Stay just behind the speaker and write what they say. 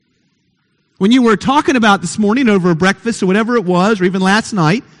When you were talking about this morning over breakfast or whatever it was, or even last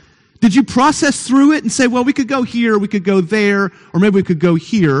night, did you process through it and say, well, we could go here, we could go there, or maybe we could go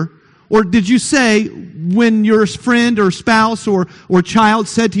here? Or did you say, when your friend or spouse or child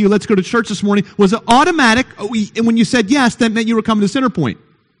said to you, let's go to church this morning, was it automatic? And when you said yes, that meant you were coming to Center Point.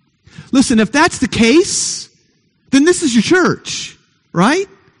 Listen, if that's the case, then this is your church, right?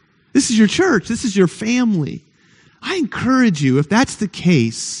 This is your church. This is your family. I encourage you, if that's the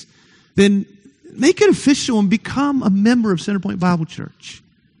case, then make it official and become a member of Center Point Bible Church.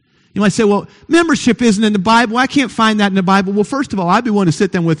 You might say, well, membership isn't in the Bible. I can't find that in the Bible. Well, first of all, I'd be willing to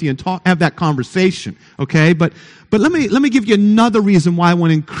sit down with you and have that conversation, okay? But let me give you another reason why I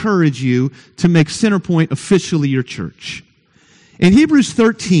want to encourage you to make Center Point officially your church. In Hebrews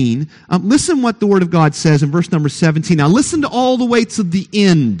 13, listen what the Word of God says in verse number 17. Now listen to all the way to the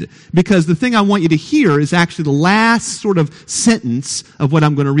end, because the thing I want you to hear is actually the last sort of sentence of what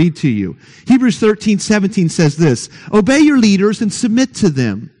I'm going to read to you. Hebrews 13:17 says this, obey your leaders and submit to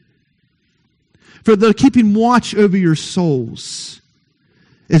them, for they're keeping watch over your souls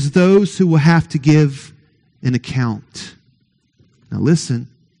as those who will have to give an account. Now listen.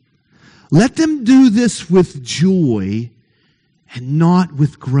 Let them do this with joy and not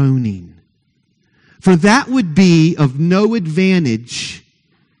with groaning, for that would be of no advantage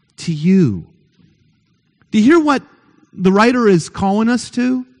to you. Do you hear what the writer is calling us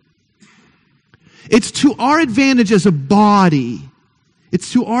to? It's to our advantage as a body.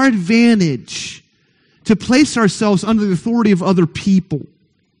 It's to our advantage to place ourselves under the authority of other people.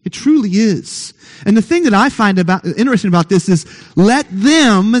 It truly is. And the thing that I find interesting about this is, let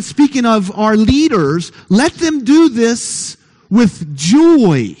them, speaking of our leaders, let them do this with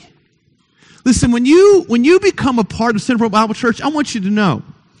joy. Listen, when you become a part of Center Point Bible Church, I want you to know,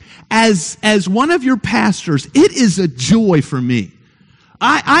 as one of your pastors, it is a joy for me.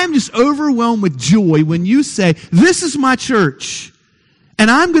 I am just overwhelmed with joy when you say, this is my church.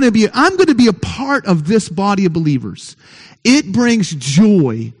 And I'm going to be a part of this body of believers. It brings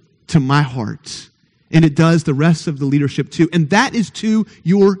joy to my heart. And it does the rest of the leadership too. And that is to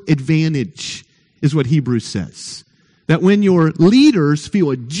your advantage, is what Hebrews says. That when your leaders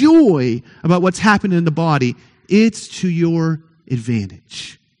feel a joy about what's happening in the body, it's to your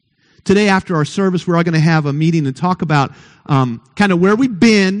advantage. Today after our service, we're all going to have a meeting and talk about kind of where we've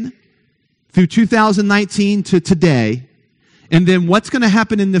been through 2019 to today, and then what's going to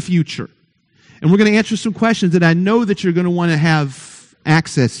happen in the future. And we're going to answer some questions that I know that you're going to want to have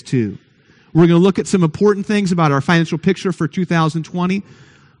access to. We're going to look at some important things about our financial picture for 2020.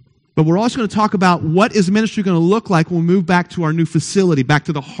 But we're also going to talk about what is ministry going to look like when we move back to our new facility, back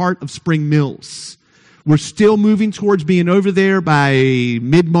to the heart of Spring Mills. We're still moving towards being over there by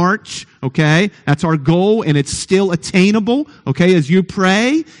mid-March, okay? That's our goal, and it's still attainable, okay? As you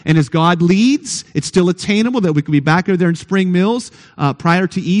pray and as God leads, it's still attainable that we can be back over there in Spring Mills prior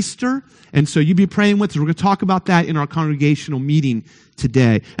to Easter. And so you be praying with us. We're going to talk about that in our congregational meeting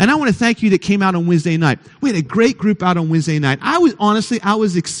today. And I want to thank you that came out on Wednesday night. We had a great group out on Wednesday night. I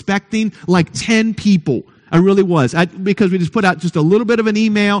was expecting like 10 people. I really was. Because we just put out just a little bit of an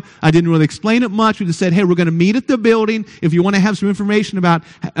email. I didn't really explain it much. We just said, hey, we're going to meet at the building. If you want to have some information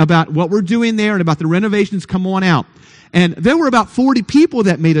about what we're doing there and about the renovations, come on out. And there were about 40 people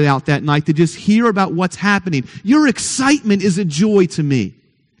that made it out that night to just hear about what's happening. Your excitement is a joy to me.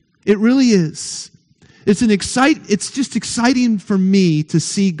 It really is. It's just exciting for me to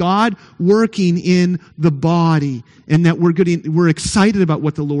see God working in the body, and that we're excited about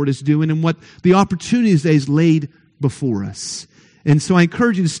what the Lord is doing and what the opportunities that He's laid before us. And so I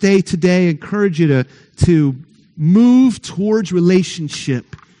encourage you to stay today. I encourage you to move towards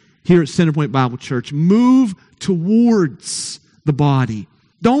relationship here at Center Point Bible Church. Move towards the body.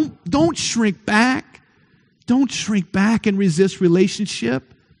 Don't shrink back. Don't shrink back and resist relationship.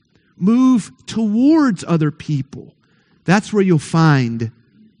 Move towards other people. That's where you'll find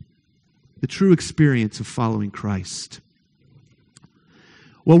the true experience of following Christ.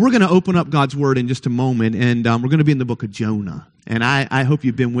 Well, we're going to open up God's Word in just a moment, and we're going to be in the book of Jonah. And I hope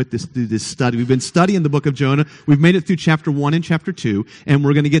you've been with us through this study. We've been studying the book of Jonah. We've made it through chapter 1 and chapter 2, and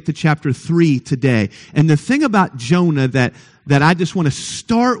we're going to get to chapter 3 today. And the thing about Jonah that I just want to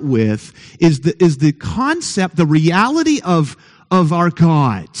start with is the concept, the reality of our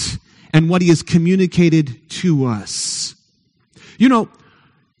God and what He has communicated to us. You know,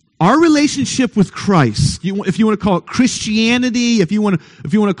 our relationship with Christ, if you want to call it Christianity, if you want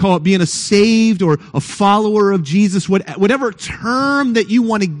to call it being a saved or a follower of Jesus, whatever term that you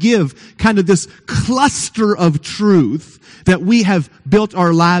want to give, kind of this cluster of truth that we have built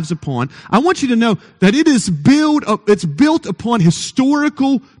our lives upon, I want you to know that it's built upon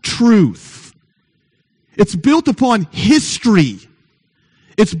historical truth. It's built upon history.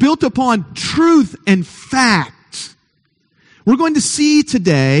 It's built upon truth and fact. We're going to see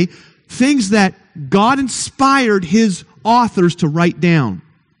today things that God inspired His authors to write down.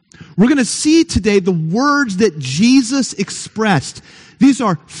 We're going to see today the words that Jesus expressed. These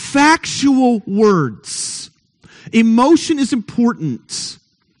are factual words. Emotion is important.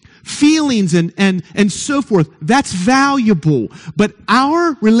 Feelings and so forth, that's valuable. But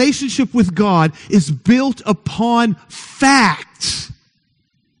our relationship with God is built upon fact.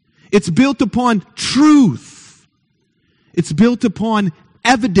 It's built upon truth. It's built upon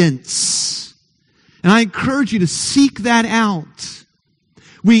evidence. And I encourage you to seek that out.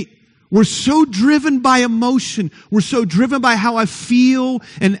 We're so driven by emotion. We're so driven by how I feel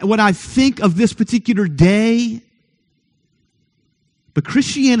and what I think of this particular day. But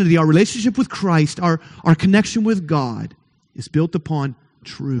Christianity, our relationship with Christ, our connection with God, is built upon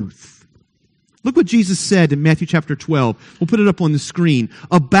truth. Look what Jesus said in Matthew chapter 12. We'll put it up on the screen.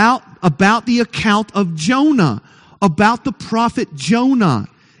 About the account of Jonah, about the prophet Jonah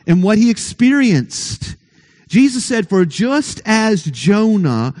and what he experienced. Jesus said, "For just as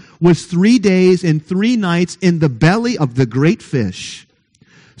Jonah was 3 days and 3 nights in the belly of the great fish,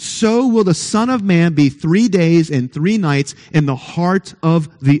 so will the Son of Man be 3 days and 3 nights in the heart of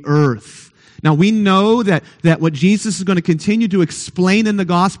the earth." Now we know that what Jesus is going to continue to explain in the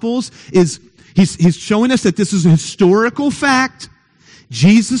Gospels is he's showing us that this is a historical fact.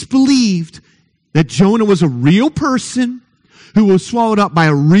 Jesus believed that Jonah was a real person who was swallowed up by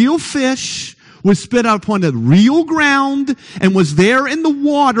a real fish, was spit out upon the real ground, and was there in the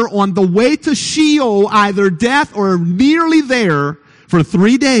water on the way to Sheol, either death or nearly there, for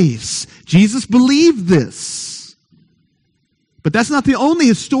 3 days. Jesus believed this. But that's not the only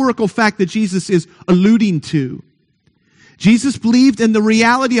historical fact that Jesus is alluding to. Jesus believed in the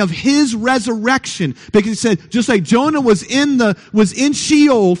reality of His resurrection, because He said, just like Jonah was in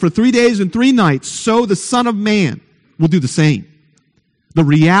Sheol for 3 days and 3 nights, so the Son of Man will do the same. The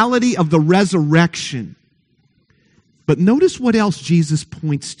reality of the resurrection. But notice what else Jesus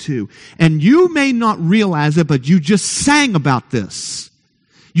points to. And you may not realize it, but you just sang about this.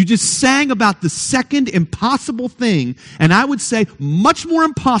 You just sang about the second impossible thing, and I would say much more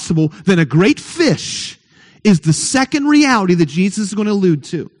impossible than a great fish is the second reality that Jesus is going to allude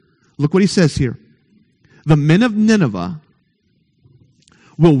to. Look what He says here. The men of Nineveh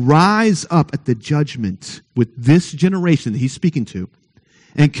will rise up at the judgment with this generation that He's speaking to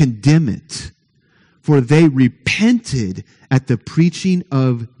and condemn it. For they repented at the preaching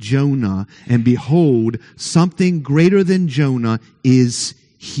of Jonah, and behold, something greater than Jonah is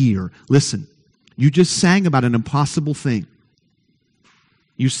here. Listen, you just sang about an impossible thing.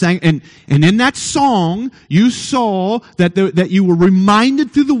 You sang, and in that song, you saw that you were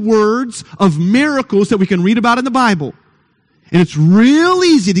reminded through the words of miracles that we can read about in the Bible. And it's real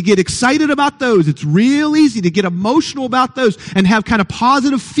easy to get excited about those. It's real easy to get emotional about those and have kind of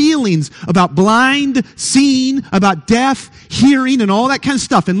positive feelings about blind seeing, about deaf hearing, and all that kind of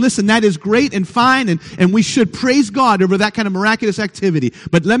stuff. And listen, that is great and fine, and we should praise God over that kind of miraculous activity.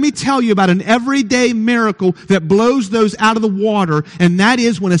 But let me tell you about an everyday miracle that blows those out of the water, and that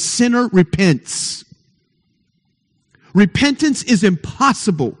is when a sinner repents. Repentance is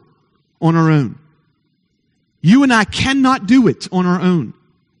impossible on our own. You and I cannot do it on our own.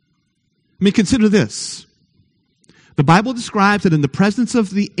 I mean, consider this. The Bible describes that in the presence of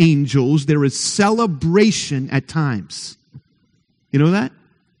the angels, there is celebration at times. You know that?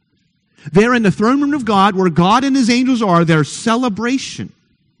 There in the throne room of God, where God and His angels are, there's celebration.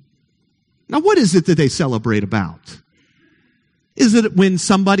 Now, what is it that they celebrate about? Is it when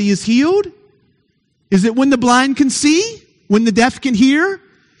somebody is healed? Is it when the blind can see? When the deaf can hear?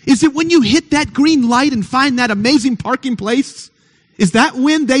 Is it when you hit that green light and find that amazing parking place? Is that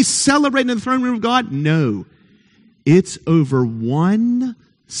when they celebrate in the throne room of God? No. It's over one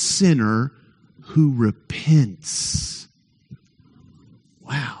sinner who repents.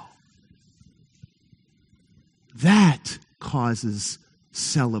 Wow. That causes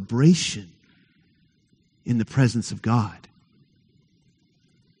celebration in the presence of God.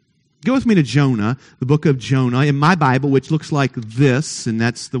 Go with me to Jonah, the book of Jonah. In my Bible, which looks like this, and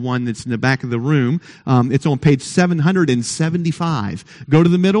that's the one that's in the back of the room, it's on page 775. Go to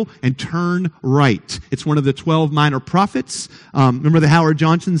the middle and turn right. It's one of the 12 minor prophets. Remember the Howard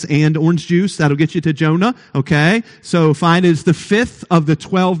Johnsons and orange juice? That'll get you to Jonah, okay? So find it's the 5th of the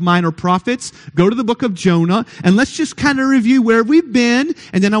 12 minor prophets. Go to the book of Jonah, and let's just kind of review where we've been,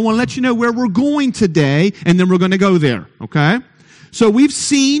 and then I want to let you know where we're going today, and then we're going to go there, okay? So we've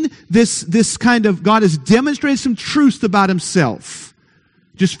seen this kind of, God has demonstrated some truth about Himself.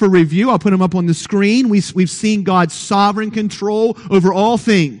 Just for review, I'll put them up on the screen. We've seen God's sovereign control over all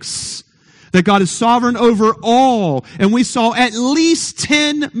things. That God is sovereign over all. And we saw at least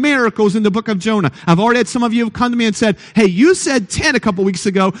 10 miracles in the book of Jonah. I've already had some of you have come to me and said, hey, you said 10 a couple weeks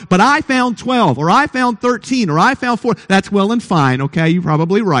ago, but I found 12, or I found 13, or I found 4. That's well and fine, okay? You're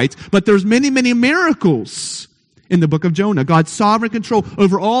probably right. But there's many, many miracles in the book of Jonah. God's sovereign control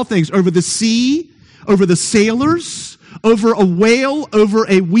over all things, over the sea, over the sailors, over a whale, over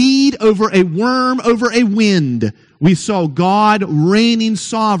a weed, over a worm, over a wind. We saw God reigning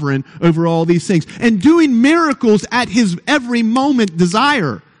sovereign over all these things and doing miracles at His every moment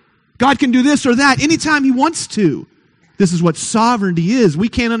desire. God can do this or that anytime He wants to. This is what sovereignty is. We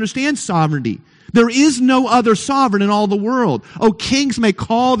can't understand sovereignty. There is no other sovereign in all the world. Oh, kings may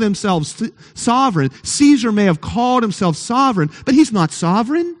call themselves sovereign. Caesar may have called himself sovereign, but he's not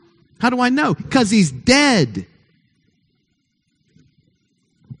sovereign. How do I know? Because he's dead.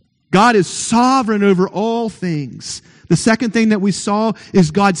 God is sovereign over all things. The second thing that we saw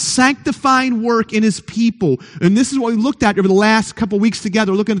is God's sanctifying work in His people. And this is what we looked at over the last couple weeks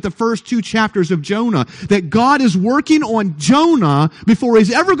together, looking at the first 2 chapters of Jonah. That God is working on Jonah before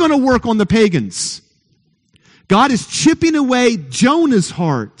He's ever going to work on the pagans. God is chipping away Jonah's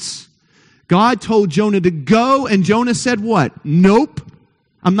heart. God told Jonah to go, and Jonah said what? Nope,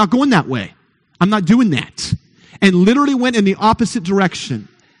 I'm not going that way. I'm not doing that. And literally went in the opposite direction.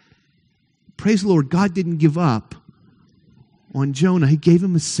 Praise the Lord, God didn't give up on Jonah. He gave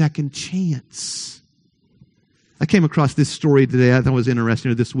him a second chance. I came across this story today. I thought it was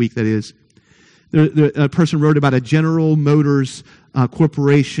interesting, or this week that is. A person wrote about a General Motors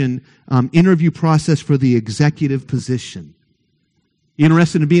corporation interview process for the executive position. You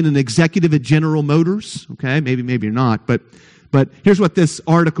interested in being an executive at General Motors? Okay, maybe you're not, but here's what this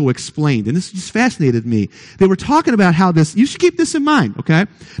article explained, and this just fascinated me. They were talking about how this, you should keep this in mind, okay?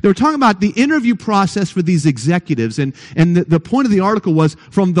 They were talking about the interview process for these executives, and the point of the article was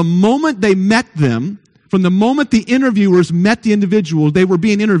from the moment they met them, from the moment the interviewers met the individual, they were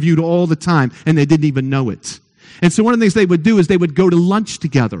being interviewed all the time, and they didn't even know it. And so one of the things they would do is they would go to lunch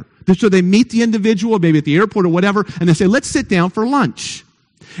together. So they meet the individual, maybe at the airport or whatever, and they say, let's sit down for lunch.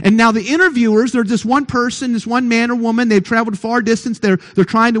 And now the interviewers, they're just one person, this one man or woman. They've traveled far distance. They're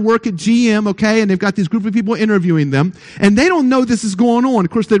trying to work at GM, okay? And they've got this group of people interviewing them. And they don't know this is going on.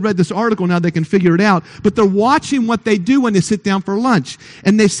 Of course, they read this article. Now they can figure it out. But they're watching what they do when they sit down for lunch.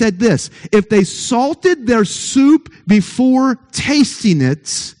 And they said this: if they salted their soup before tasting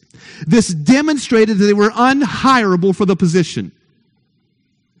it, this demonstrated that they were unhireable for the position.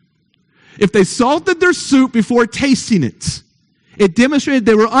 If they salted their soup before tasting it, it demonstrated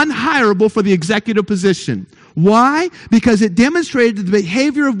they were unhireable for the executive position. Why? Because it demonstrated the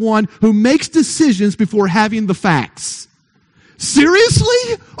behavior of one who makes decisions before having the facts.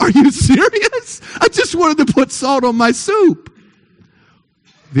 Seriously? Are you serious? I just wanted to put salt on my soup.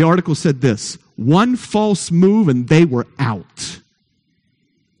 The article said this: one false move and they were out.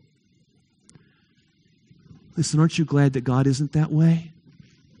 Listen, aren't you glad that God isn't that way?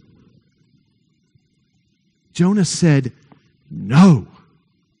 Jonah said no,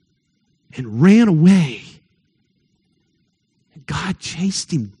 and ran away. And God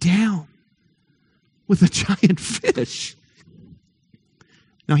chased him down with a giant fish.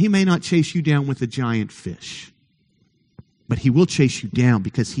 Now, He may not chase you down with a giant fish, but He will chase you down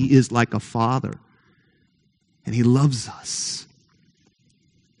because He is like a father, and He loves us.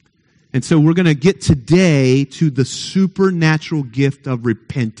 And so we're going to get today to the supernatural gift of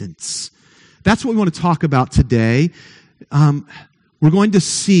repentance. That's what we want to talk about today. We're going to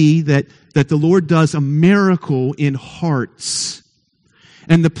see that the Lord does a miracle in hearts.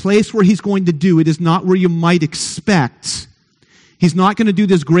 And the place where He's going to do it is not where you might expect. He's not going to do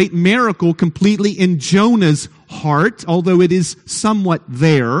this great miracle completely in Jonah's heart, although it is somewhat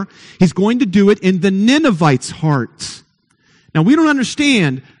there. He's going to do it in the Ninevites' heart. Now, we don't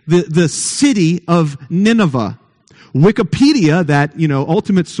understand the city of Nineveh. Wikipedia, that,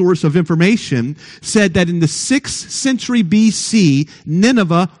 ultimate source of information, said that in the 6th century BC,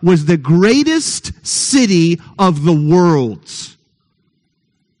 Nineveh was the greatest city of the world.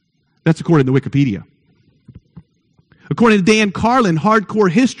 That's according to Wikipedia. According to Dan Carlin,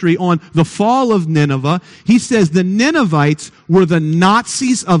 Hardcore History, on the fall of Nineveh, he says the Ninevites were the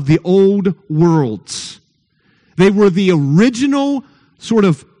Nazis of the old world. They were the original sort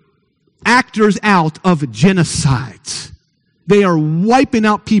of actors out of genocide. They are wiping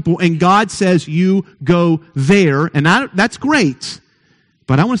out people, and God says, you go there. And that's great.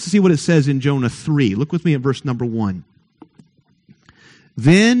 But I want us to see what it says in Jonah 3. Look with me at verse number 1.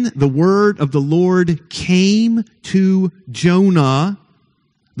 Then the word of the Lord came to Jonah.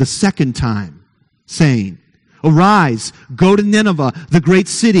 the second time, saying, "Arise, go to Nineveh, the great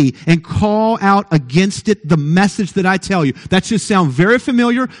city, and call out against it the message that I tell you." That should sound very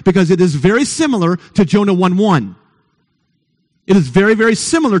familiar because it is very similar to Jonah 1:1. It is very, very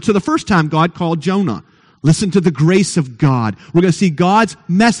similar to the first time God called Jonah. Listen to the grace of God. We're going to see God's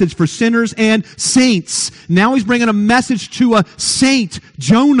message for sinners and saints. Now he's bringing a message to a saint,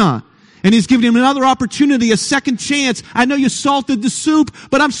 Jonah. And he's giving him another opportunity, a second chance. I know you salted the soup,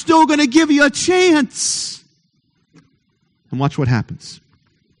 but I'm still going to give you a chance. And watch what happens.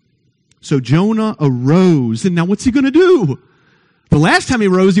 So Jonah arose, and now what's he going to do? The last time he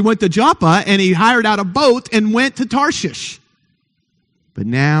rose, he went to Joppa, and he hired out a boat and went to Tarshish. But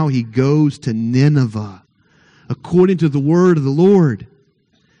now he goes to Nineveh, according to the word of the Lord.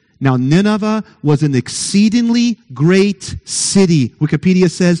 Now Nineveh was an exceedingly great city. Wikipedia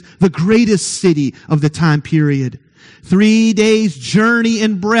says the greatest city of the time period. 3 days journey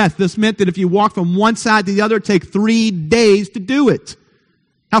in breadth. This meant that if you walk from one side to the other, it'd take 3 days to do it.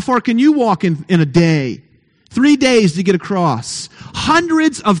 How far can you walk in a day? 3 days to get across.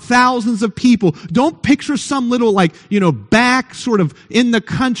 Hundreds of thousands of people. Don't picture some little back sort of in the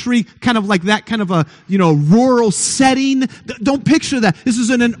country, kind of like that kind of a, rural setting. Don't picture that. This is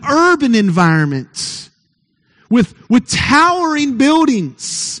in an urban environment with towering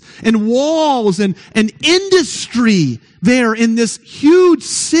buildings and walls and industry there in this huge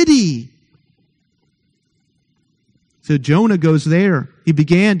city. So Jonah goes there. He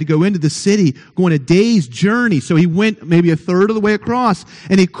began to go into the city, going a day's journey. So he went maybe a third of the way across,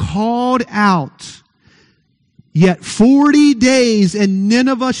 and he called out, "Yet 40 days and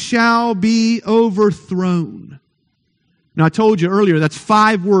Nineveh shall be overthrown." Now I told you earlier, that's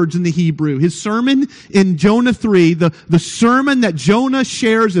 5 words in the Hebrew. His sermon in Jonah 3, the sermon that Jonah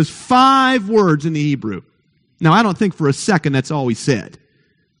shares is 5 words in the Hebrew. Now I don't think for a second that's all he said.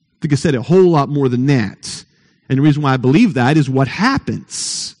 I think he said a whole lot more than that. And the reason why I believe that is what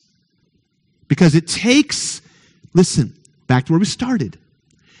happens. Because it takes, listen, back to where we started.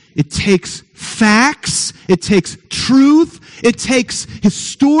 It takes facts, it takes truth, it takes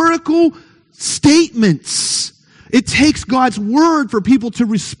historical statements. It takes God's word for people to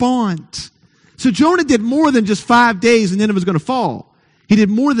respond. So Jonah did more than just 5 days and then it was going to fall. He did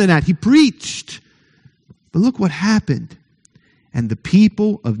more than that. He preached. But look what happened. And the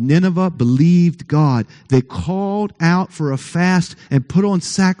people of Nineveh believed God. They called out for a fast and put on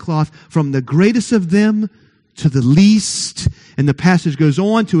sackcloth from the greatest of them to the least. And the passage goes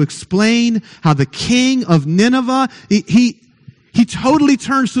on to explain how the king of Nineveh, he totally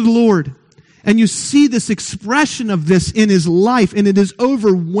turns to the Lord. And you see this expression of this in his life, and it is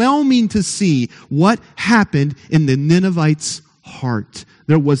overwhelming to see what happened in the Ninevites' heart.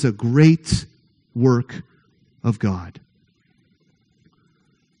 There was a great work of God.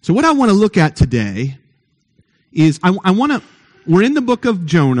 So what I want to look at today is, we're in the book of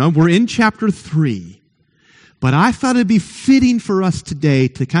Jonah, we're in chapter 3, but I thought it'd be fitting for us today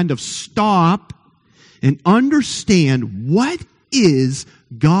to kind of stop and understand what is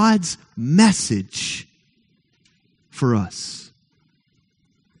God's message for us.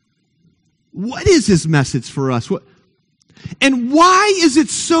 What is his message for us? And why is it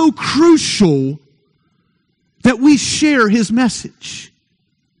so crucial that we share his message?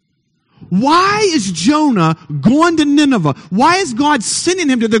 Why is Jonah going to Nineveh? Why is God sending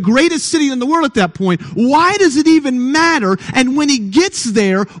him to the greatest city in the world at that point? Why does it even matter? And when he gets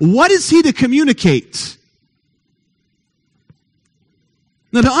there, what is he to communicate?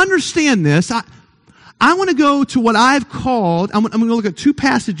 Now, to understand this, I want to go to what I've called, I'm going to look at 2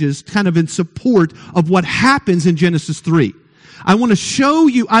 passages kind of in support of what happens in Genesis 3. I want to show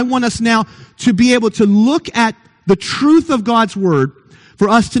you, I want us now to be able to look at the truth of God's word, for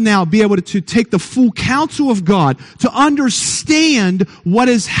us to now be able to take the full counsel of God, to understand what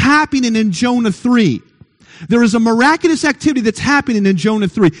is happening in Jonah 3. There is a miraculous activity that's happening in Jonah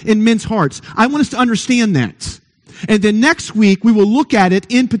 3 in men's hearts. I want us to understand that. And then next week, we will look at it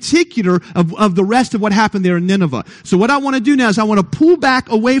in particular of the rest of what happened there in Nineveh. So what I want to do now is I want to pull back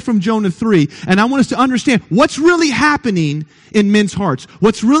away from Jonah 3, and I want us to understand what's really happening in men's hearts.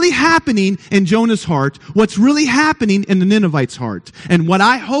 What's really happening in Jonah's heart. What's really happening in the Ninevites' heart. And what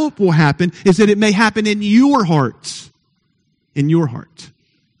I hope will happen is that it may happen in your heart. In your heart.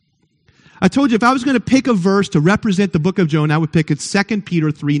 I told you if I was going to pick a verse to represent the book of Jonah, I would pick it 2 Peter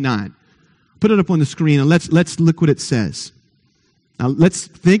 3:9. Put it up on the screen and let's look what it says. Now let's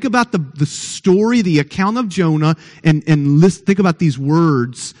think about the story, the account of Jonah, and let's think about these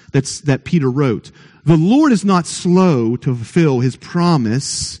words that Peter wrote. The Lord is not slow to fulfill his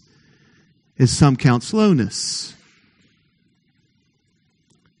promise, as some count slowness.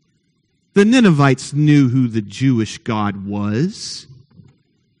 The Ninevites knew who the Jewish God was.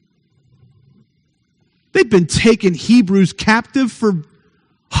 They'd been taking Hebrews captive for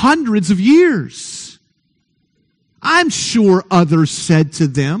hundreds of years. I'm sure others said to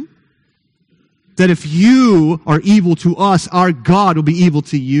them that if you are evil to us, our God will be evil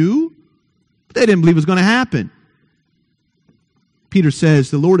to you. But they didn't believe it was going to happen. Peter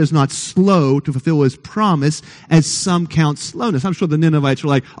says, the Lord is not slow to fulfill his promise, as some count slowness. I'm sure the Ninevites were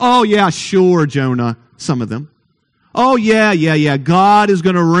like, oh yeah, sure, Jonah. Some of them. Oh yeah. God is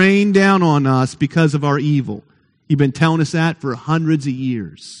going to rain down on us because of our evil. You've been telling us that for hundreds of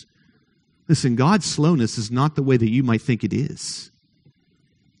years. Listen, God's slowness is not the way that you might think it is.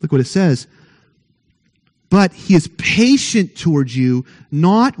 Look what it says. But he is patient towards you,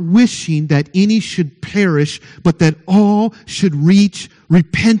 not wishing that any should perish, but that all should reach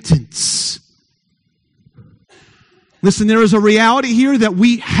repentance. Listen, there is a reality here that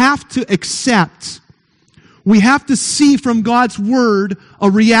we have to accept. We have to see from God's word a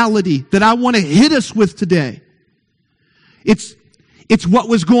reality that I want to hit us with today. It's what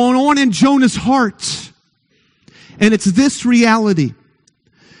was going on in Jonah's heart. And it's this reality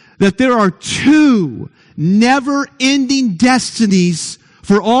that there are two never-ending destinies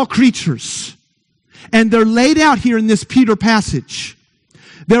for all creatures. And they're laid out here in this Peter passage.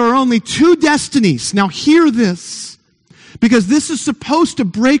 There are only two destinies. Now hear this, because this is supposed to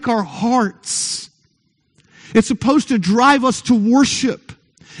break our hearts. It's supposed to drive us to worship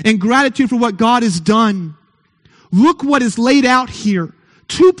and gratitude for what God has done. Look what is laid out here.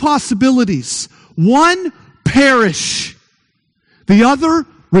 Two possibilities. One, perish. The other,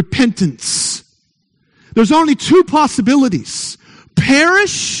 repentance. There's only two possibilities.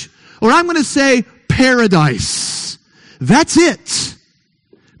 Perish, or I'm going to say paradise. That's it.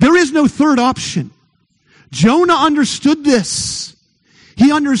 There is no third option. Jonah understood this.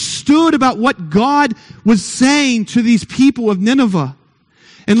 He understood about what God was saying to these people of Nineveh.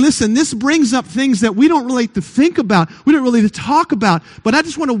 And listen, this brings up things that we don't really have to think about. We don't really have to talk about. But I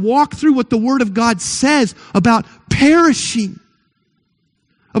just want to walk through what the Word of God says about perishing.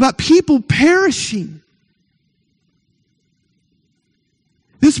 About people perishing.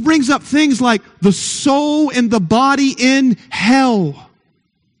 This brings up things like the soul and the body in hell.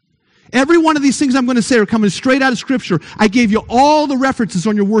 Every one of these things I'm going to say are coming straight out of Scripture. I gave you all the references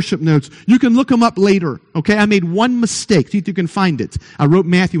on your worship notes. You can look them up later. Okay, I made one mistake. See if you can find it. I wrote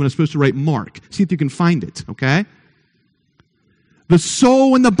Matthew when I was supposed to write Mark. See if you can find it. Okay? The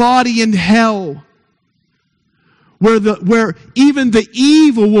soul and the body in hell. Where even the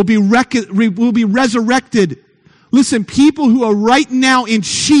evil will be resurrected. Listen, people who are right now in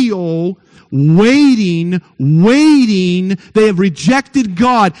Sheol, waiting, they have rejected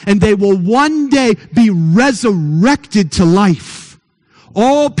God, and they will one day be resurrected to life.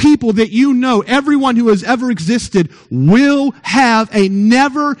 All people that you know, everyone who has ever existed, will have a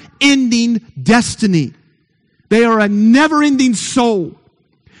never-ending destiny. They are a never-ending soul.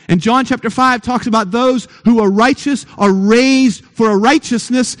 And John chapter 5 talks about those who are righteous are raised for a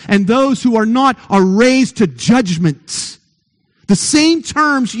righteousness, and those who are not are raised to judgment. The same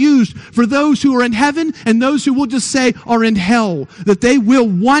terms used for those who are in heaven and those who will just say are in hell, that they will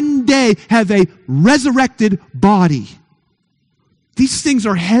one day have a resurrected body. These things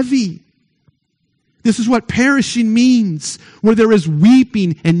are heavy. This is what perishing means, where there is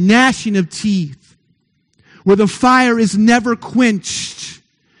weeping and gnashing of teeth, where the fire is never quenched.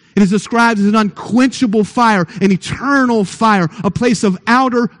 It is described as an unquenchable fire, an eternal fire, a place of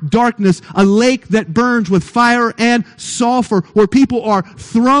outer darkness, a lake that burns with fire and sulfur, where people are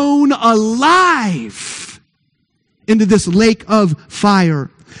thrown alive into this lake of fire,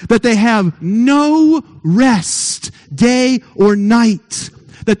 that they have no rest, day or night,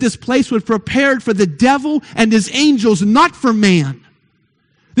 that this place was prepared for the devil and his angels, not for man.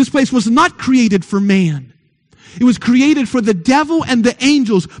 This place was not created for man. It was created for the devil and the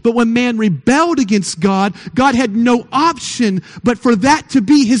angels. But when man rebelled against God, God had no option but for that to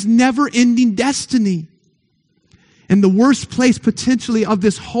be his never-ending destiny. And the worst place potentially of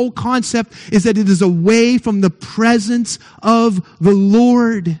this whole concept is that it is away from the presence of the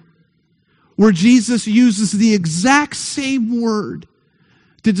Lord, where Jesus uses the exact same word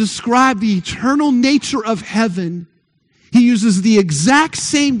to describe the eternal nature of heaven. He uses the exact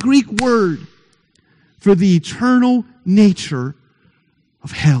same Greek word for the eternal nature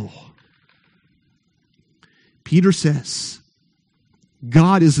of hell. Peter says,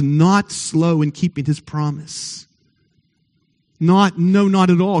 God is not slow in keeping his promise. Not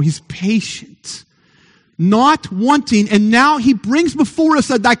at all. He's patient. Not wanting, and now he brings before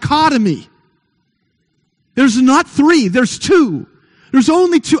us a dichotomy. There's not three, there's two. There's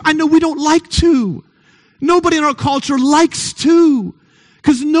only two. I know we don't like two. Nobody in our culture likes two.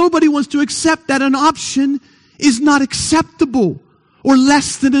 Because nobody wants to accept that an option is not acceptable or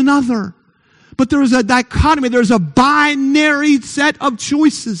less than another. But there is a dichotomy. There's a binary set of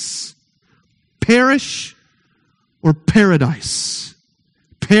choices. Perish or paradise.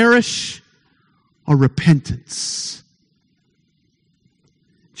 Perish or repentance.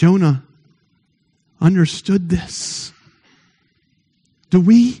 Jonah understood this. Do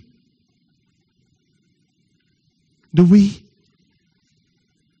we? Do we?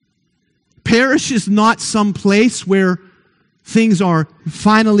 Perish is not some place where things are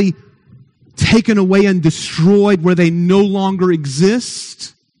finally taken away and destroyed, where they no longer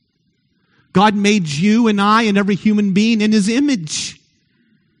exist. God made you and I and every human being in His image.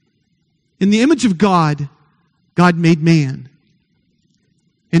 In the image of God, God made man.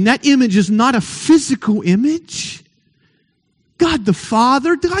 And that image is not a physical image. God the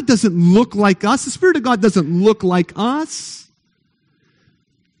Father, God doesn't look like us. The Spirit of God doesn't look like us.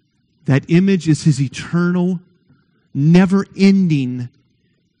 That image is His eternal, never-ending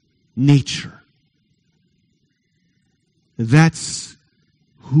nature. That's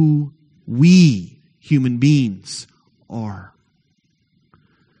who we, human beings, are.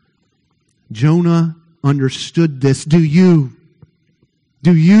 Jonah understood this. Do you?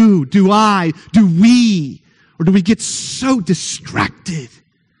 Do you? Do I? Do we? Or do we get so distracted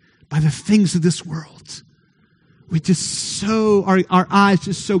by the things of this world? We just our eyes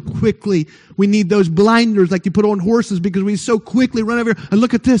just so quickly, we need those blinders like you put on horses because we so quickly run over and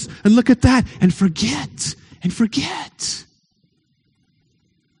look at this and look at that and forget.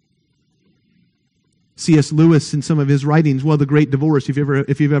 C.S. Lewis in some of his writings, The Great Divorce, if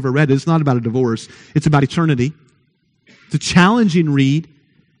you've ever read it, it's not about a divorce. It's about eternity. It's a challenging read.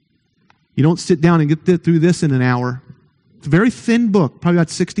 You don't sit down and get through this in an hour. It's a very thin book, probably about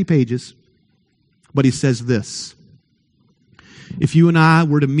 60 pages. But he says this: if you and I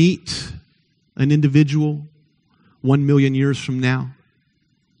were to meet an individual 1 million years from now,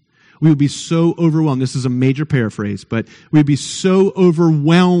 we would be so overwhelmed. This is a major paraphrase, but we'd be so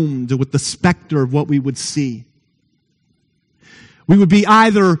overwhelmed with the specter of what we would see. We would be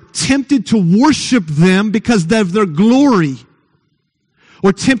either tempted to worship them because of their glory,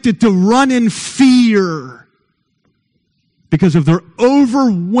 or tempted to run in fear because of their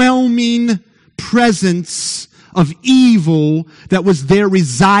overwhelming presence of evil that was there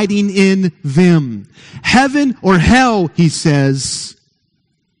residing in them. Heaven or hell, he says,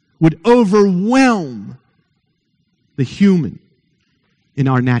 would overwhelm the human in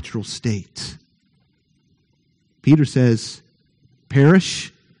our natural state. Peter says,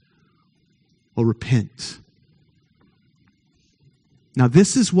 perish or repent. Now,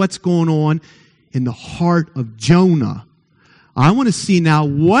 this is what's going on in the heart of Jonah. I want to see now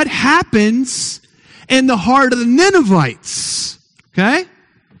what happens in the heart of the Ninevites. Okay?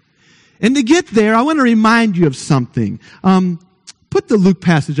 And to get there, I want to remind you of something. Put the Luke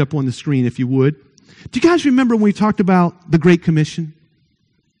passage up on the screen, if you would. Do you guys remember when we talked about the Great Commission?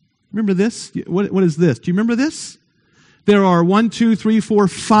 Remember this? What is this? Do you remember this? There are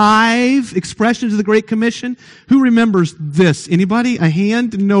 5 expressions of the Great Commission. Who remembers this? Anybody? A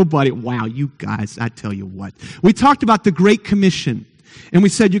hand? Nobody. Wow, you guys, I tell you what. We talked about the Great Commission. And we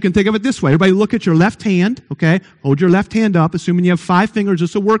said you can think of it this way. Everybody look at your left hand, okay? Hold your left hand up, assuming you have 5 fingers.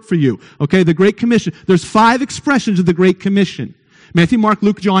 This will work for you, okay? The Great Commission. There's 5 expressions of the Great Commission. Matthew, Mark,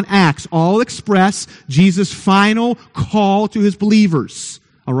 Luke, John, Acts all express Jesus' final call to His believers.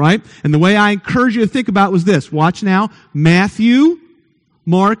 All right? And the way I encourage you to think about it was this. Watch now. Matthew,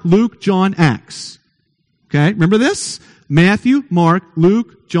 Mark, Luke, John, Acts. Okay? Remember this? Matthew, Mark,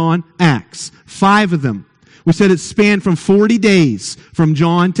 Luke, John, Acts. 5 of them. We said it spanned from 40 days from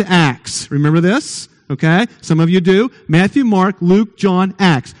John to Acts. Remember this? Okay? Some of you do. Matthew, Mark, Luke, John,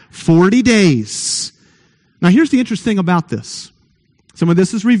 Acts. 40 days. Now here's the interesting thing about this. Some of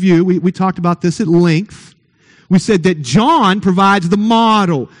this is review. We talked about this at length. We said that John provides the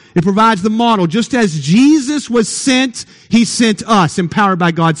model. It provides the model. Just as Jesus was sent, He sent us, empowered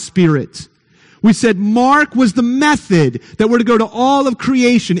by God's Spirit. We said Mark was the method that we're to go to all of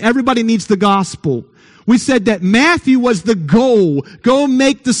creation. Everybody needs the gospel. We said that Matthew was the goal. Go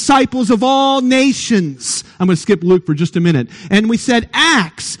make disciples of all nations. I'm going to skip Luke for just a minute. And we said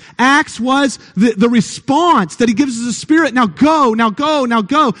Acts. Acts was the response that He gives us the Spirit. Now go, now go, now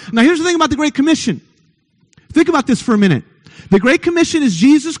go. Now here's the thing about the Great Commission. Think about this for a minute. The Great Commission is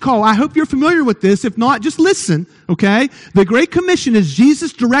Jesus' call. I hope you're familiar with this. If not, just listen, okay? The Great Commission is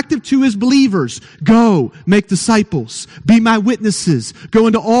Jesus' directive to his believers. Go, make disciples, be my witnesses, go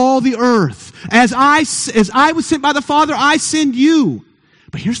into all the earth. As I was sent by the Father, I send you.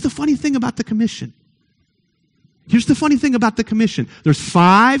 But here's the funny thing about the commission. Here's the funny thing about the commission. There's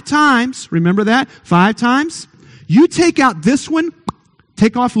 5 times, remember that? 5 times. You take out this one,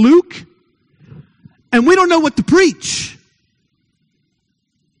 take off Luke, and we don't know what to preach.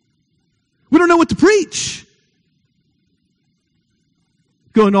 We don't know what to preach.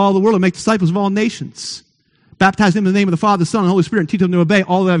 Go into all the world and make disciples of all nations. Baptize them in the name of the Father, the Son, and the Holy Spirit, and teach them to obey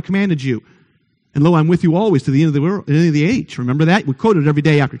all that I've commanded you. And lo, I'm with you always to the end of the world, the end of the age. Remember that? We quote it every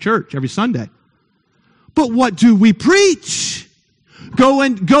day after church, every Sunday. But what do we preach? Go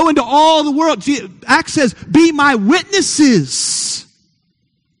into all the world. Acts says, be my witnesses.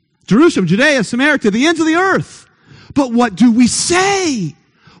 Jerusalem, Judea, Samaria, to the ends of the earth. But what do we say?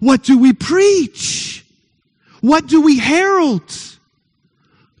 What do we preach? What do we herald?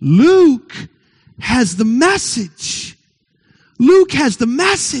 Luke has the message. Luke has the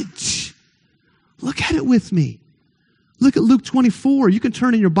message. Look at it with me. Look at Luke 24. You can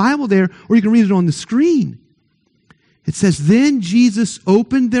turn in your Bible there, or you can read it on the screen. It says, then Jesus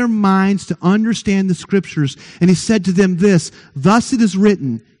opened their minds to understand the Scriptures, and he said to them this, thus it is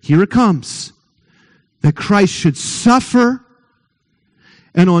written, here it comes, that Christ should suffer,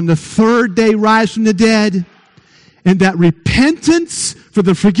 and on the 3rd day rise from the dead, and that repentance for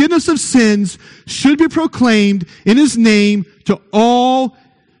the forgiveness of sins should be proclaimed in his name to all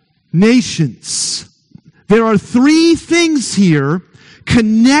nations. There are 3 things here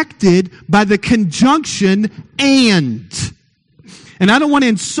connected by the conjunction and. And I don't want to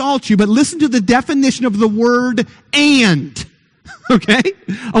insult you, but listen to the definition of the word and. Okay?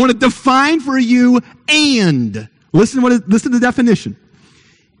 I want to define for you and. Listen to the definition.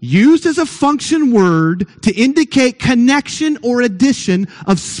 Used as a function word to indicate connection or addition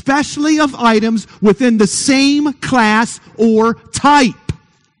of specially of items within the same class or type.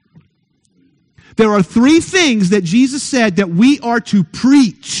 There are 3 things that Jesus said that we are to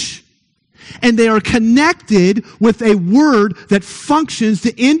preach. And they are connected with a word that functions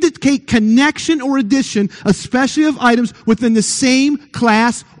to indicate connection or addition, especially of items within the same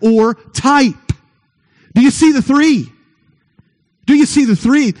class or type. Do you see the 3? Do you see the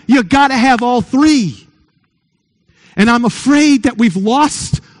 3? You got to have all 3. And I'm afraid that we've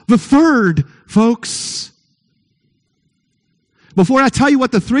lost the 3rd, folks. Before I tell you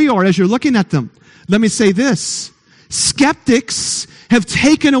what the 3 are, as you're looking at them, let me say this. Skeptics have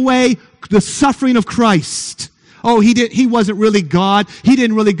taken away the suffering of Christ. Oh, he wasn't really God. He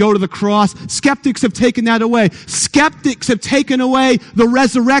didn't really go to the cross. Skeptics have taken that away. Skeptics have taken away the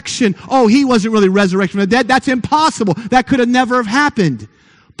resurrection. Oh, he wasn't really resurrected from the dead. That's impossible. That could have never have happened.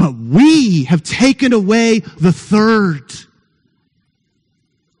 But we have taken away the 3rd.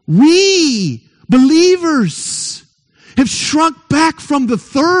 We, believers, have shrunk back from the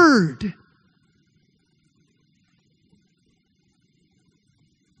 3rd.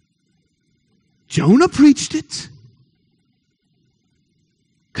 Jonah preached it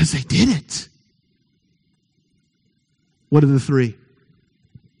because they did it. What are the 3?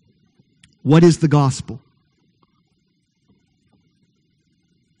 What is the gospel?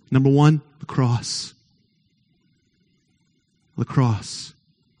 Number 1, the cross. The cross.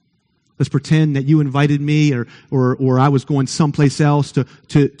 Let's pretend that you invited me or I was going someplace else to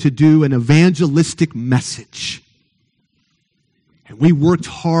do an evangelistic message. And we worked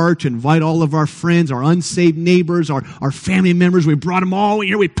hard to invite all of our friends, our unsaved neighbors, our family members. We brought them all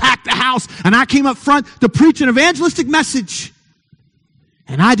here. We packed the house. And I came up front to preach an evangelistic message.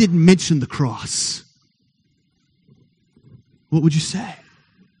 And I didn't mention the cross. What would you say?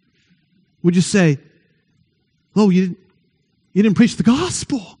 Would you say, oh, you didn't preach the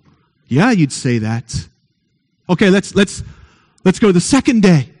gospel? Yeah, you'd say that. Okay, let's go to the 2nd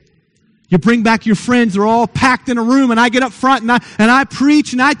day. You bring back your friends, they're all packed in a room, and I get up front and I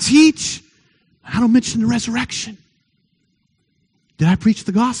preach and I teach. I don't mention the resurrection. Did I preach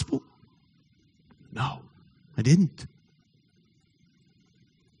the gospel? No, I didn't.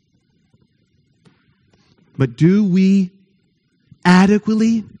 But do we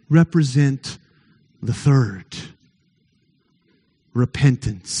adequately represent the 3rd?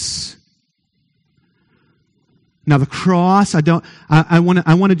 Repentance. Now the cross, I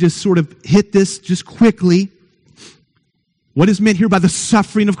want to just sort of hit this just quickly. What is meant here by the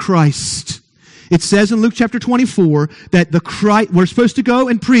suffering of Christ? It says in Luke chapter 24 that we're supposed to go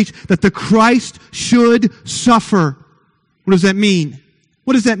and preach that the Christ should suffer. What does that mean?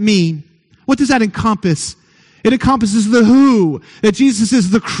 What does that mean? What does that encompass? It encompasses the who, that Jesus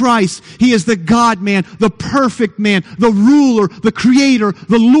is the Christ. He is the God-man, the perfect man, the ruler, the creator,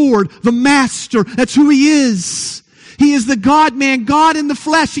 the Lord, the master. That's who He is. He is the God-man, God in the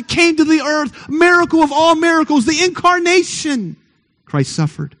flesh. He came to the earth, miracle of all miracles, the incarnation. Christ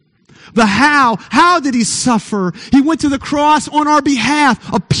suffered. The how did He suffer? He went to the cross on our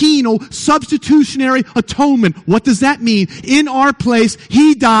behalf, a penal, substitutionary atonement. What does that mean? In our place,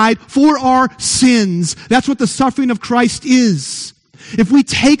 He died for our sins. That's what the suffering of Christ is. If we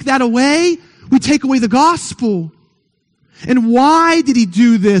take that away, we take away the gospel. And why did He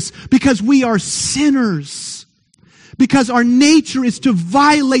do this? Because we are sinners. Because our nature is to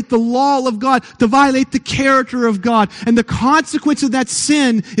violate the law of God, to violate the character of God. And the consequence of that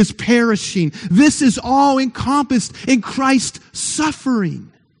sin is perishing. This is all encompassed in Christ's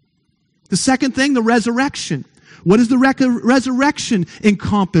suffering. The second thing, the resurrection. What does the resurrection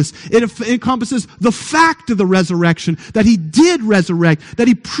encompass? It encompasses the fact of the resurrection, that He did resurrect, that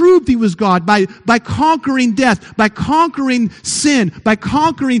He proved He was God by conquering death, by conquering sin, by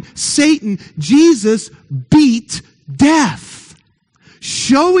conquering Satan. Jesus beat death,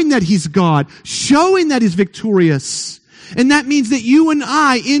 showing that He's God, showing that He's victorious. And that means that you and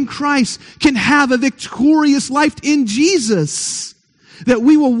I in Christ can have a victorious life in Jesus. That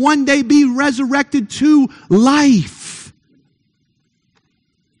we will one day be resurrected to life.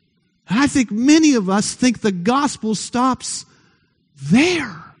 And I think many of us think the gospel stops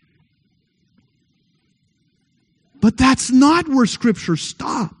there. But that's not where Scripture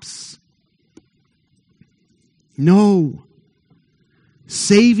stops. No.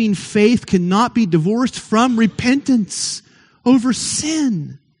 Saving faith cannot be divorced from repentance over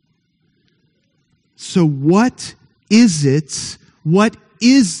sin. So what is it? What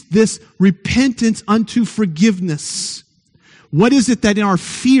is this repentance unto forgiveness? What is it that in our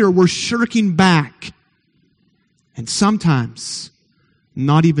fear we're shirking back? And sometimes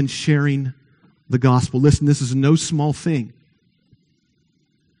not even sharing the gospel. Listen, this is no small thing.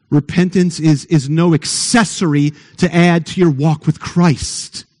 Repentance is no accessory to add to your walk with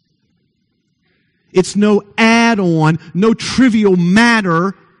Christ. It's no add-on, no trivial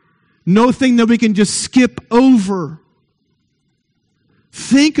matter, no thing that we can just skip over.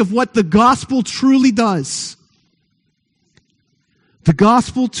 Think of what the gospel truly does. The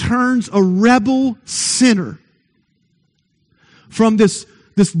gospel turns a rebel sinner from this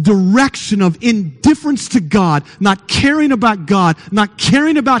direction of indifference to God, not caring about God, not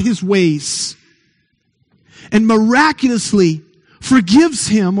caring about His ways, and miraculously forgives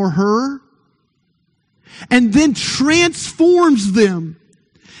him or her, and then transforms them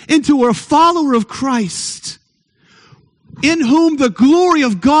into a follower of Christ, in whom the glory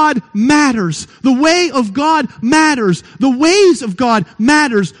of God matters, the way of God matters, the ways of God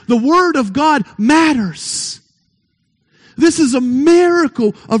matters, the Word of God matters. This is a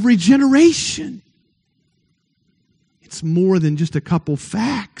miracle of regeneration. It's more than just a couple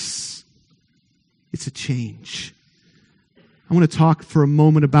facts. It's a change. I want to talk for a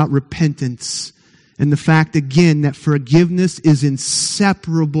moment about repentance and the fact again that forgiveness is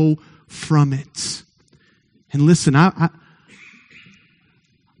inseparable from it. And listen,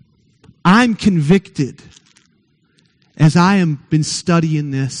 I'm convicted as I have been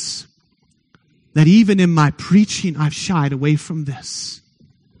studying this, that even in my preaching, I've shied away from this.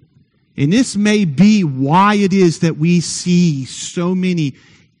 And this may be why it is that we see so many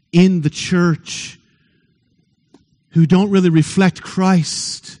in the church who don't really reflect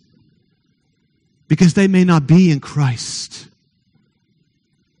Christ, because they may not be in Christ.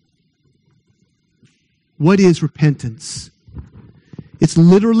 What is repentance? It's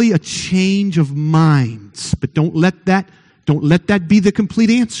literally a change of minds, but don't let that be the complete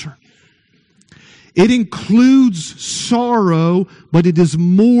answer. It includes sorrow, but it is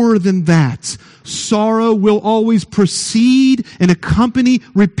more than that. Sorrow will always precede and accompany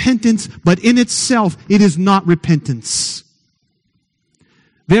repentance, but in itself, it is not repentance.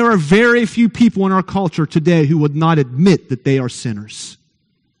 There are very few people in our culture today who would not admit that they are sinners.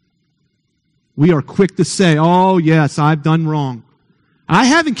 We are quick to say, oh yes, I've done wrong. I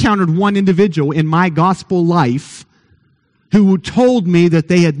have encountered one individual in my gospel life who told me that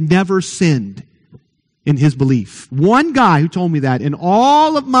they had never sinned in his belief. One guy who told me that. In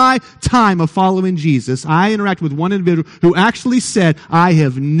all of my time of following Jesus, I interacted with one individual who actually said, I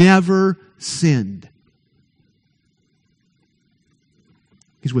have never sinned.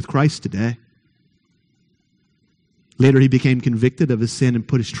 He's with Christ today. Later he became convicted of his sin and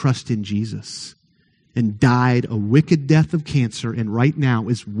put his trust in Jesus and died a wicked death of cancer, and right now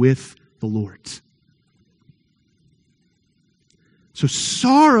is with the Lord. So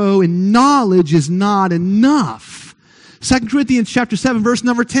sorrow and knowledge is not enough. 2 Corinthians chapter 7, verse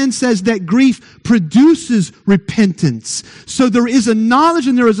number 10 says that grief produces repentance. So there is a knowledge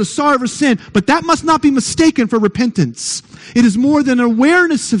and there is a sorrow for sin, but that must not be mistaken for repentance. It is more than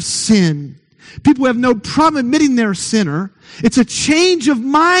awareness of sin. People have no problem admitting they're a sinner. It's a change of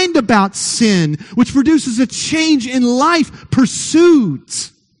mind about sin, which produces a change in life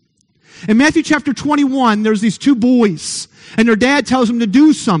pursuit. In Matthew chapter 21, there's these two boys, and their dad tells them to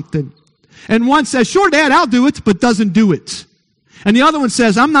do something. And one says, sure, Dad, I'll do it, but doesn't do it. And the other one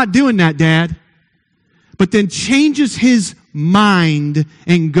says, I'm not doing that, Dad. But then changes his mind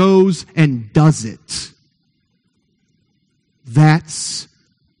and goes and does it. That's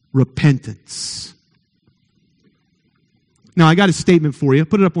repentance. Now, I got a statement for you.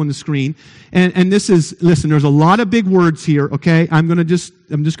 Put it up on the screen. And this is, listen, there's a lot of big words here, okay? I'm just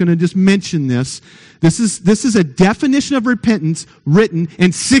going to mention this. This is a definition of repentance written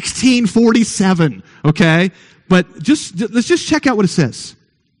in 1647, okay? But let's just check out what it says.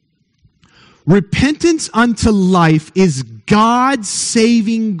 Repentance unto life is God's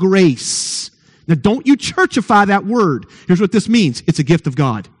saving grace. Now, don't you churchify that word. Here's what this means. It's a gift of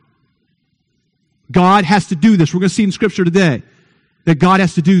God. God has to do this. We're going to see in Scripture today that God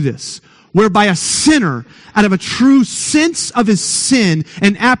has to do this. Whereby a sinner, out of a true sense of his sin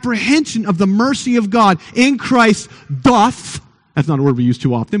and apprehension of the mercy of God in Christ, doth, that's not a word we use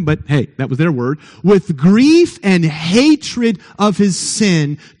too often, but hey, that was their word, with grief and hatred of his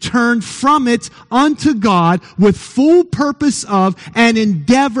sin, turn from it unto God with full purpose of and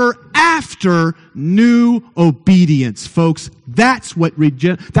endeavor after new obedience. Folks, that's what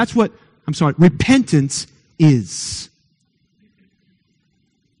repentance is.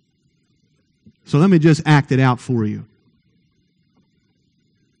 So let me just act it out for you.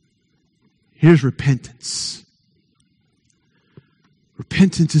 Here's repentance.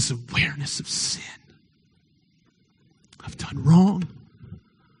 Repentance is awareness of sin. I've done wrong.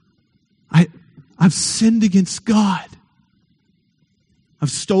 I've sinned against God.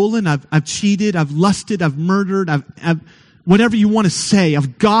 I've stolen, I've cheated, I've lusted, I've murdered, I've whatever you want to say.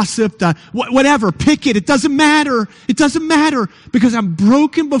 I've gossiped, whatever. Pick it. It doesn't matter. It doesn't matter because I'm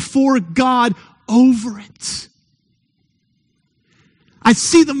broken before God over it. I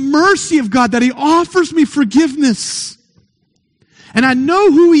see the mercy of God that He offers me forgiveness. And I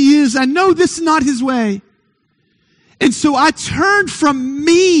know who He is. I know this is not His way. And so I turn from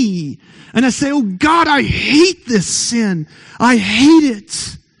me and I say, oh God, I hate this sin. I hate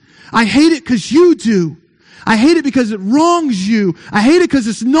it. I hate it because you do. I hate it because it wrongs you. I hate it because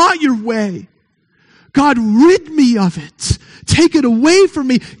it's not your way. God, rid me of it. Take it away from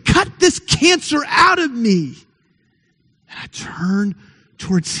me. Cut this cancer out of me. And I turn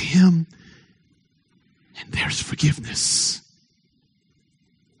towards Him, and there's forgiveness.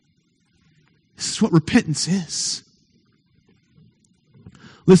 This is what repentance is.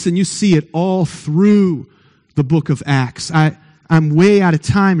 Listen, you see it all through the book of Acts. I'm way out of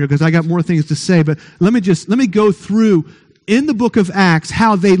time here because I got more things to say, but let me go through in the book of Acts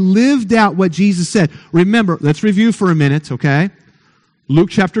how they lived out what Jesus said. Remember, let's review for a minute, okay? Luke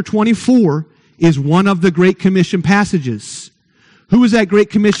chapter 24 is one of the Great Commission passages. Who was that Great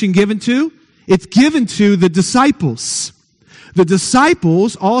Commission given to? It's given to the disciples. The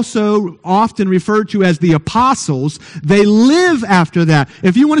disciples, also often referred to as the apostles, they live after that.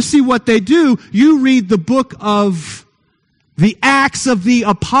 If you want to see what they do, you read the book of the Acts of the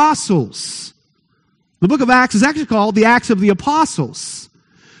Apostles. The book of Acts is actually called the Acts of the Apostles.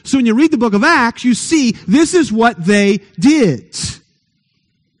 So when you read the book of Acts, you see this is what they did.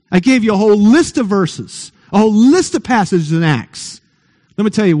 I gave you a whole list of verses, a whole list of passages in Acts. Let me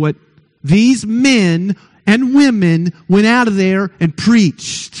tell you what these men and women went out of there and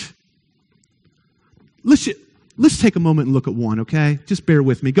preached. Let's take a moment and look at one, okay? Just bear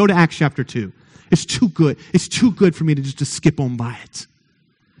with me. Go to Acts chapter 2. It's too good. It's too good for me to just skip on by it.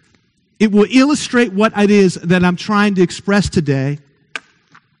 It will illustrate what it is that I'm trying to express today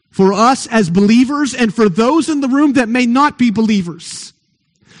for us as believers and for those in the room that may not be believers.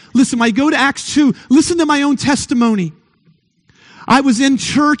 Listen, when I go to Acts 2, listen to my own testimony. I was in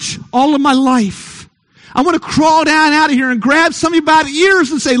church all of my life. I want to crawl down out of here and grab somebody by the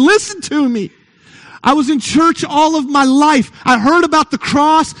ears and say, listen to me. I was in church all of my life. I heard about the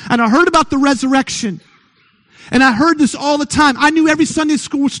cross and I heard about the resurrection. And I heard this all the time. I knew every Sunday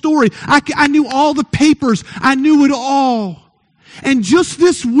school story. I knew all the papers. I knew it all. And just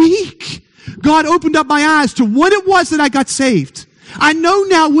this week, God opened up my eyes to when it was that I got saved. I know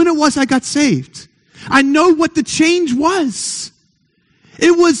now when it was I got saved. I know what the change was.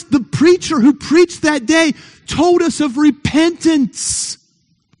 It was the preacher who preached that day told us of repentance.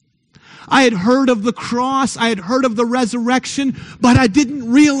 I had heard of the cross, I had heard of the resurrection, but I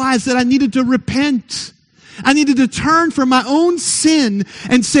didn't realize that I needed to repent. I needed to turn from my own sin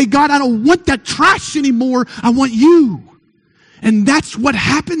and say, God, I don't want that trash anymore. I want you. And that's what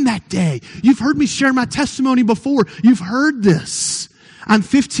happened that day. You've heard me share my testimony before. You've heard this. I'm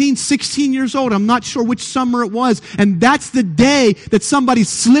 15, 16 years old. I'm not sure which summer it was. And that's the day that somebody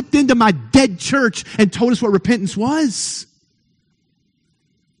slipped into my dead church and told us what repentance was.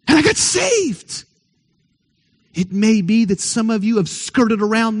 And I got saved. It may be that some of you have skirted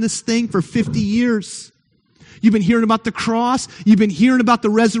around this thing for 50 years. You've been hearing about the cross. You've been hearing about the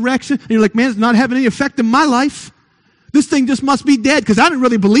resurrection. And you're like, man, it's not having any effect in my life. This thing just must be dead because I didn't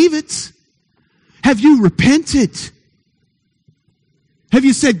really believe it. Have you repented? Have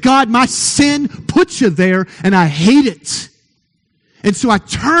you said, God, my sin put you there and I hate it. And so I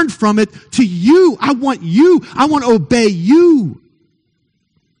turned from it to you. I want you. I want to obey you.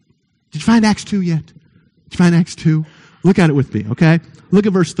 Did you find Acts 2 yet? Did you find Acts 2? Look at it with me, okay? Look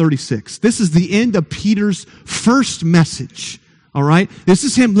at verse 36. This is the end of Peter's first message, all right? This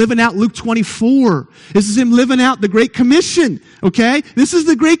is him living out Luke 24. This is him living out the Great Commission, okay? This is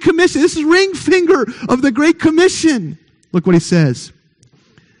the Great Commission. This is ring finger of the Great Commission. Look what he says.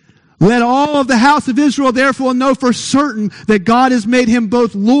 Let all of the house of Israel therefore know for certain that God has made him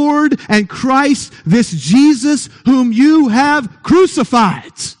both Lord and Christ, this Jesus whom you have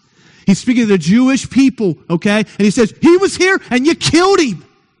crucified. He's speaking to the Jewish people, okay? And he says, he was here and you killed him.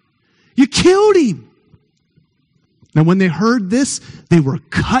 You killed him. Now when they heard this, they were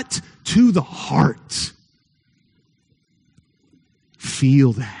cut to the heart.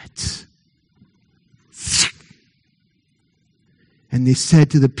 Feel that. And they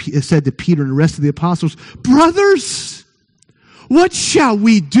said to Peter and the rest of the apostles, brothers, what shall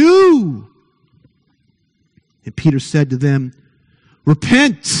we do? And Peter said to them,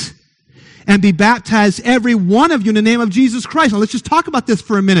 repent and be baptized, every one of you, in the name of Jesus Christ. Now let's just talk about this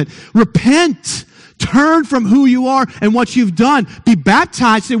for a minute. Repent. Turn from who you are and what you've done. Be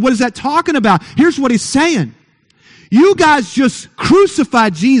baptized. Say, what is that talking about? Here's what he's saying. You guys just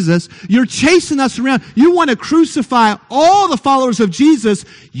crucified Jesus. You're chasing us around. You want to crucify all the followers of Jesus.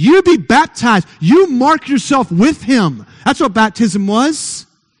 You be baptized. You mark yourself with him. That's what baptism was.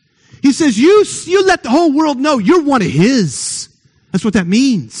 He says, you let the whole world know you're one of his. That's what that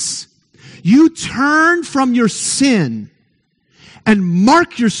means. You turn from your sin and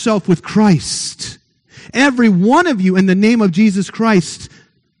mark yourself with Christ. Every one of you in the name of Jesus Christ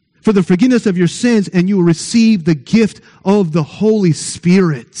for the forgiveness of your sins, and you will receive the gift of the Holy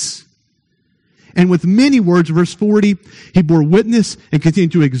Spirit. And with many words, verse 40, he bore witness and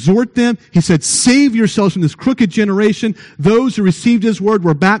continued to exhort them. He said, save yourselves from this crooked generation. Those who received his word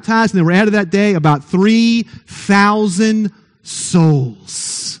were baptized, and there were added that day about 3,000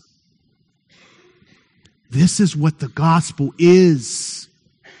 souls. This is what the gospel is.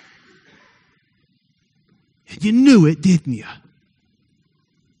 And you knew it, didn't you?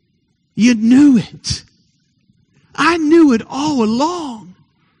 You knew it. I knew it all along.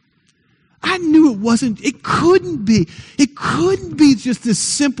 I knew it couldn't be. It couldn't be just this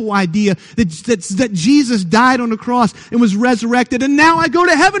simple idea that Jesus died on the cross and was resurrected and now I go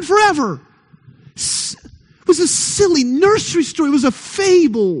to heaven forever. It was a silly nursery story. It was a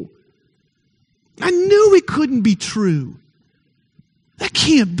fable. I knew it couldn't be true. That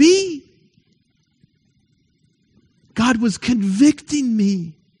can't be. God was convicting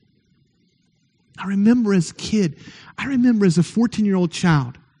me. I remember as a kid, I remember as a 14-year-old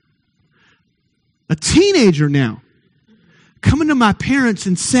child, a teenager now, coming to my parents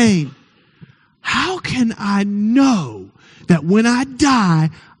and saying, how can I know that when I die,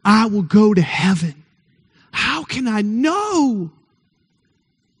 I will go to heaven? How can I know?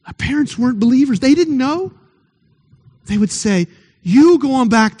 My parents weren't believers. They didn't know. They would say, you going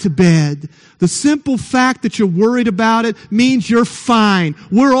back to bed, the simple fact that you're worried about it means you're fine.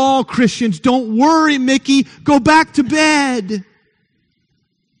 We're all Christians. Don't worry, Mickey. Go back to bed.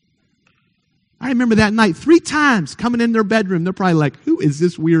 I remember that night 3 times coming in their bedroom. They're probably like, who is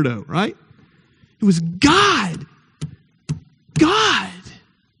this weirdo, right? It was God. God.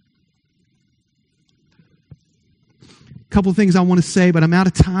 A couple of things I want to say, but I'm out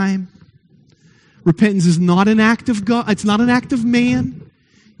of time. Repentance is not an act of God. It's not an act of man.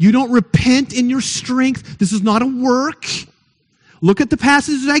 You don't repent in your strength. This is not a work. Look at the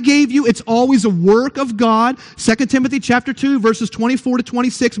passages I gave you. It's always a work of God. 2 Timothy chapter 2, verses 24 to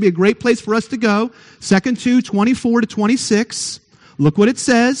 26 would be a great place for us to go. 2 24 to 26. Look what it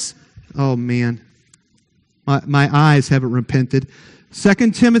says. Oh, man. My eyes haven't repented.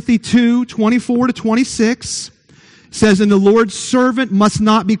 2 Timothy 2, 24 to 26 says, and the Lord's servant must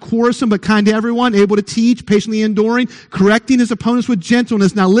not be quarrelsome, but kind to everyone, able to teach, patiently enduring, correcting his opponents with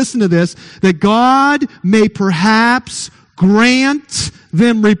gentleness. Now listen to this, that God may perhaps grant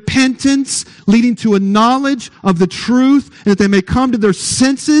them repentance, leading to a knowledge of the truth, and that they may come to their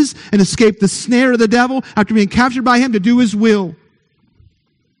senses and escape the snare of the devil after being captured by him to do his will.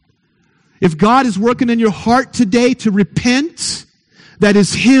 If God is working in your heart today to repent, that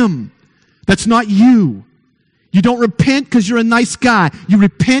is him. That's not you. You don't repent because you're a nice guy. You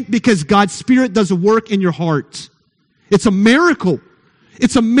repent because God's Spirit does a work in your heart. It's a miracle.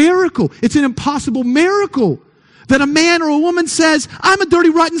 It's a miracle. It's an impossible miracle that a man or a woman says, I'm a dirty,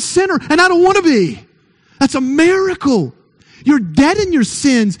 rotten sinner, and I don't want to be. That's a miracle. You're dead in your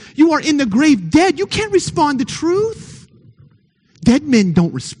sins. You are in the grave dead. You can't respond to truth. Dead men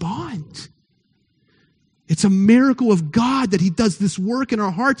don't respond. It's a miracle of God that he does this work in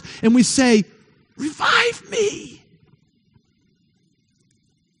our hearts, and we say, revive me.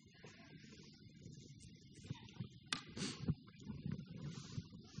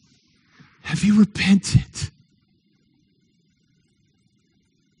 Have you repented?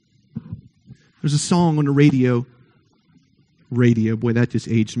 There's a song on the radio. Boy, that just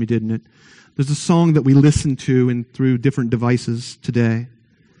aged me, didn't it? There's a song that we listen to and through different devices today.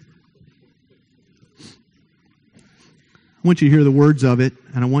 I want you to hear the words of it,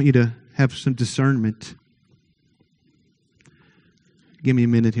 and I want you to have some discernment. Give me a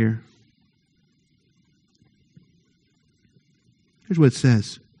minute here. Here's what it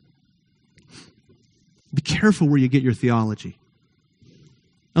says. Be careful where you get your theology.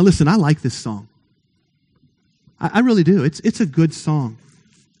 Now listen, I like this song. I really do. It's a good song.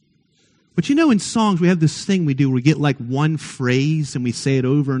 But you know, in songs, we have this thing we do where we get like one phrase and we say it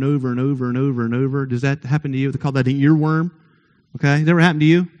over and over and over and over and over. Does that happen to you? They call that an earworm. Okay? Does that ever happen to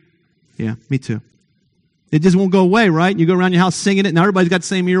you? Yeah, me too. It just won't go away, right? You go around your house singing it, and now everybody's got the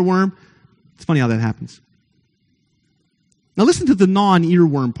same earworm. It's funny how that happens. Now listen to the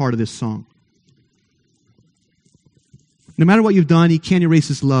non-earworm part of this song. No matter what you've done, he can't erase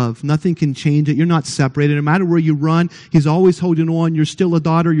his love. Nothing can change it. You're not separated. No matter where you run, he's always holding on. You're still a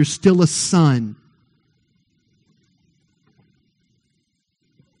daughter. You're still a son.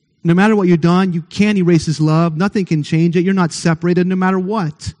 No matter what you've done, you can't erase his love. Nothing can change it. You're not separated no matter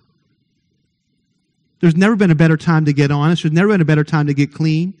what. There's never been a better time to get honest. There's never been a better time to get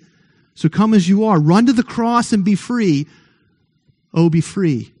clean. So come as you are. Run to the cross and be free. Oh, be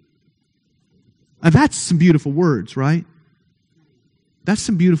free. Now that's some beautiful words, right? That's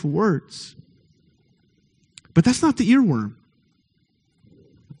some beautiful words. But that's not the earworm.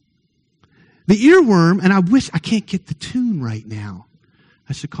 The earworm, and I can't get the tune right now.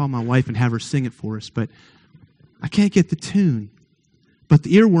 I should call my wife and have her sing it for us, but I can't get the tune. But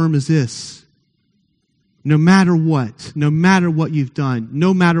the earworm is this. No matter what you've done,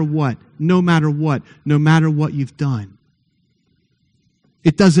 no matter what you've done.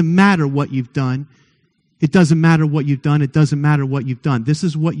 It doesn't matter what you've done. It doesn't matter what you've done. It doesn't matter what you've done. This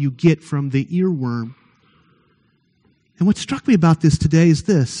is what you get from the earworm. And what struck me about this today is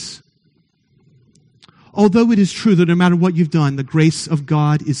this. Although it is true that no matter what you've done, the grace of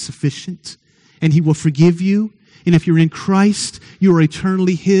God is sufficient, and he will forgive you. And if you're in Christ, you are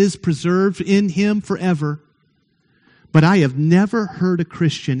eternally his, preserved in him forever. But I have never heard a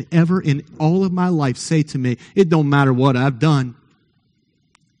Christian ever in all of my life say to me, it don't matter what I've done.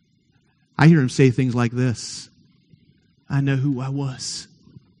 I hear him say things like this. I know who I was.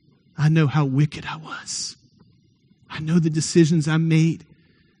 I know how wicked I was. I know the decisions I made.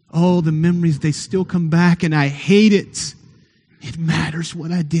 All the memories, they still come back, and I hate it. It matters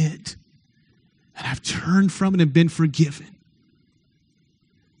what I did. And I've turned from it and been forgiven.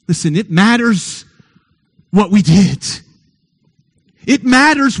 Listen, it matters what we did. It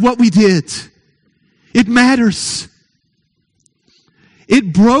matters what we did. It matters.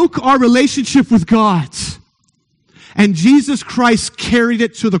 It broke our relationship with God. And Jesus Christ carried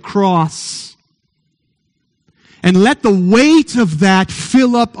it to the cross. And let the weight of that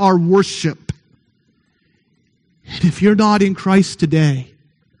fill up our worship. And if you're not in Christ today,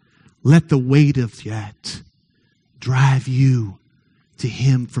 let the weight of that drive you to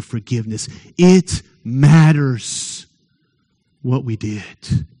him for forgiveness. It matters what we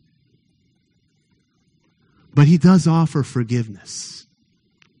did. But he does offer forgiveness,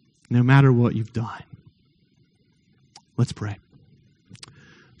 no matter what you've done. Let's pray.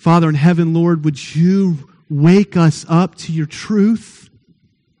 Father in heaven, Lord, would you wake us up to your truth?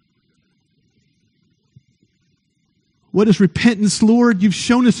 What is repentance, Lord? You've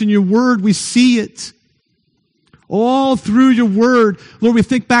shown us in your word. We see it. All through your word, Lord, we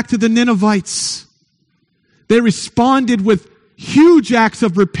think back to the Ninevites. They responded with huge acts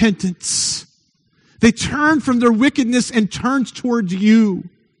of repentance. They turned from their wickedness and turned towards you.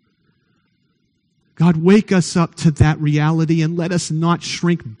 God, wake us up to that reality and let us not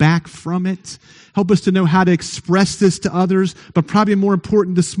shrink back from it. Help us to know how to express this to others, but probably more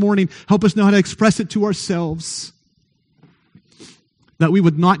important this morning, help us know how to express it to ourselves. That we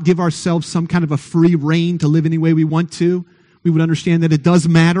would not give ourselves some kind of a free rein to live any way we want to. We would understand that it does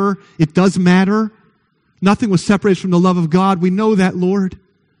matter. It does matter. Nothing was separated from the love of God. We know that, Lord.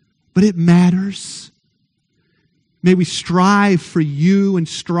 But it matters. May we strive for you and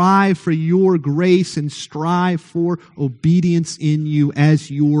strive for your grace and strive for obedience in you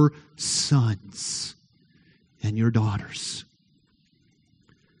as your sons and your daughters.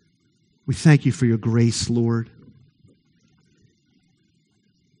 We thank you for your grace, Lord.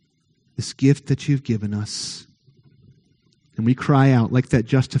 This gift that you've given us. And we cry out like that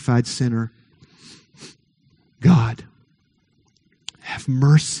justified sinner, God, have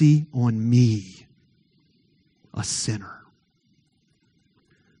mercy on me, a sinner.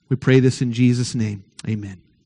 We pray this in Jesus' name. Amen.